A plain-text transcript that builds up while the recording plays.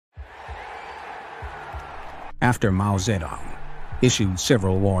after Mao Zedong issued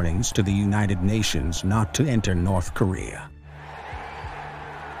several warnings to the United Nations not to enter North Korea.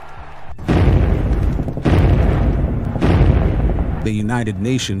 The United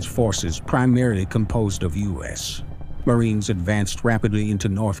Nations forces, primarily composed of U.S. Marines, advanced rapidly into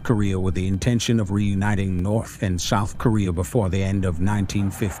North Korea with the intention of reuniting North and South Korea before the end of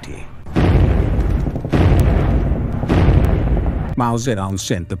 1950. Mao Zedong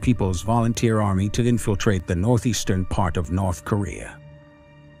sent the People's Volunteer Army to infiltrate the northeastern part of North Korea.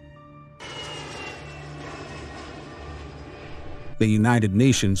 The United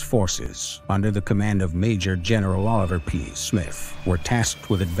Nations forces, under the command of Major General Oliver P. Smith, were tasked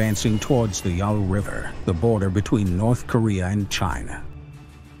with advancing towards the Yalu River, the border between North Korea and China.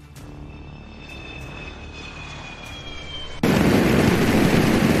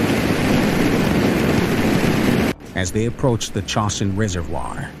 As they approached the Chosin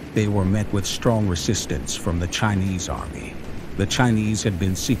Reservoir, they were met with strong resistance from the Chinese army. The Chinese had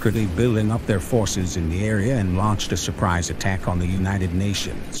been secretly building up their forces in the area and launched a surprise attack on the United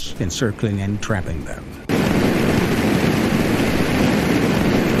Nations, encircling and trapping them.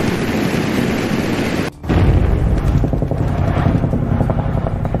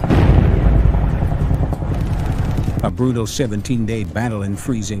 A brutal 17-day battle in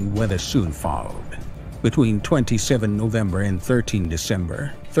freezing weather soon followed. Between 27 November and 13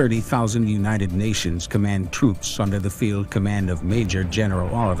 December, 30,000 United Nations command troops under the field command of Major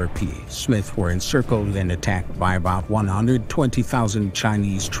General Oliver P. Smith were encircled and attacked by about 120,000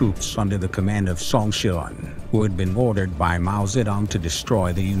 Chinese troops under the command of Song Shilun, who had been ordered by Mao Zedong to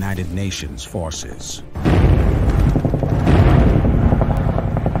destroy the United Nations forces.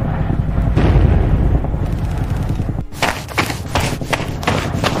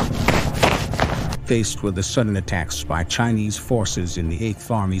 Faced with the sudden attacks by Chinese forces in the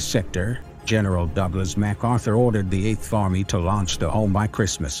 8th Army sector, General Douglas MacArthur ordered the 8th Army to launch the Home by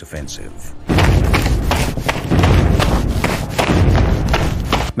Christmas offensive.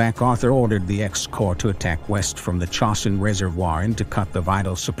 MacArthur ordered the X-Corps to attack west from the Chosin Reservoir and to cut the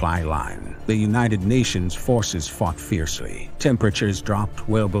vital supply line. The United Nations forces fought fiercely. Temperatures dropped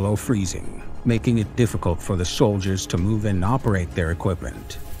well below freezing, making it difficult for the soldiers to move and operate their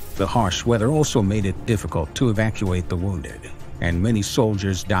equipment. The harsh weather also made it difficult to evacuate the wounded, and many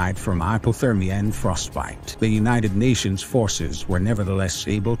soldiers died from hypothermia and frostbite. The United Nations forces were nevertheless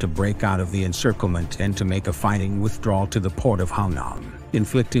able to break out of the encirclement and to make a fighting withdrawal to the port of Hanam,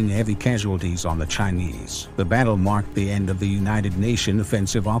 inflicting heavy casualties on the Chinese. The battle marked the end of the United Nations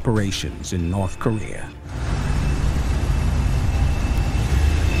offensive operations in North Korea.